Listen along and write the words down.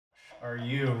Are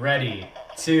you ready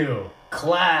to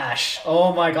clash?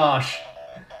 Oh my gosh.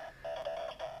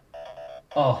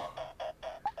 Oh.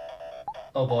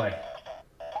 Oh boy.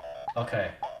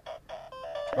 Okay.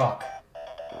 Rock.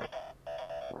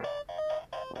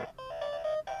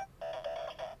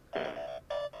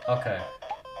 Okay.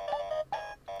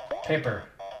 Paper.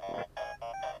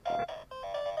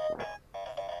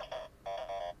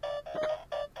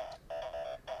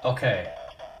 Okay.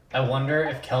 I wonder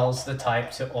if Kel's the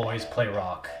type to always play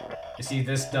rock. Is he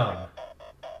this dumb?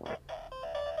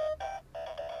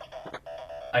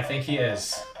 I think he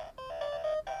is.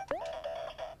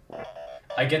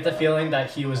 I get the feeling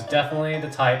that he was definitely the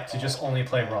type to just only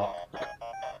play rock.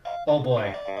 Oh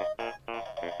boy.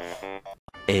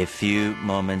 A few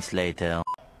moments later.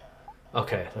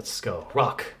 Okay, let's go.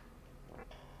 Rock.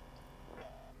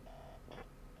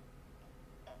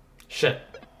 Shit.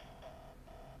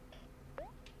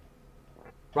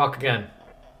 Rock again.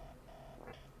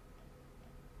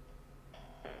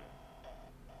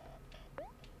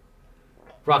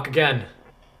 Rock again.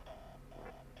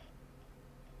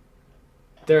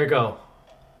 There we go.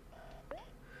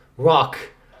 Rock.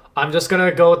 I'm just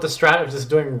gonna go with the strat of just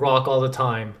doing rock all the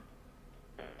time.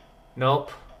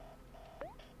 Nope.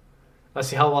 Let's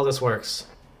see how well this works.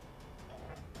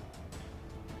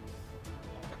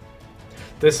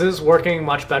 This is working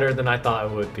much better than I thought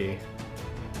it would be.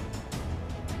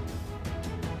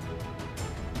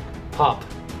 Pop.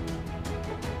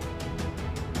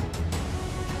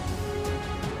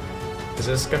 Is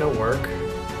this gonna work?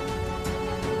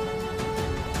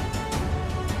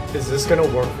 Is this gonna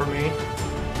work for me?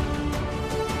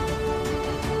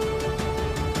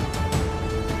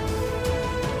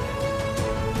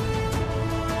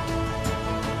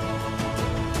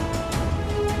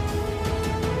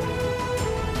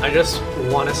 I just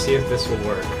want to see if this will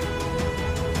work.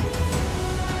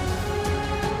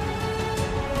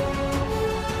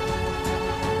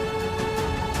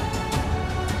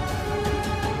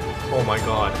 Oh my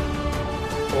god.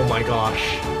 Oh my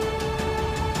gosh.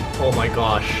 Oh my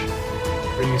gosh.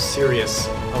 Are you serious?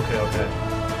 Okay, okay.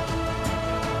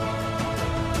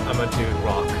 I'm gonna do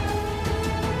rock.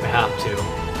 I have to.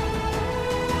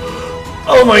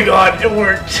 Oh my god, it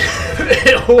worked!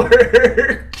 It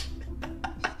worked!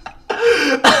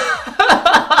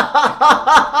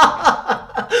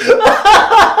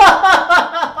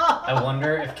 I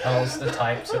wonder if Kel's the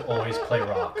type to always play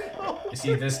rock. Is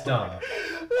he this dumb?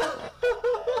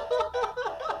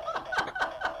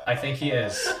 I think he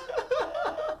is.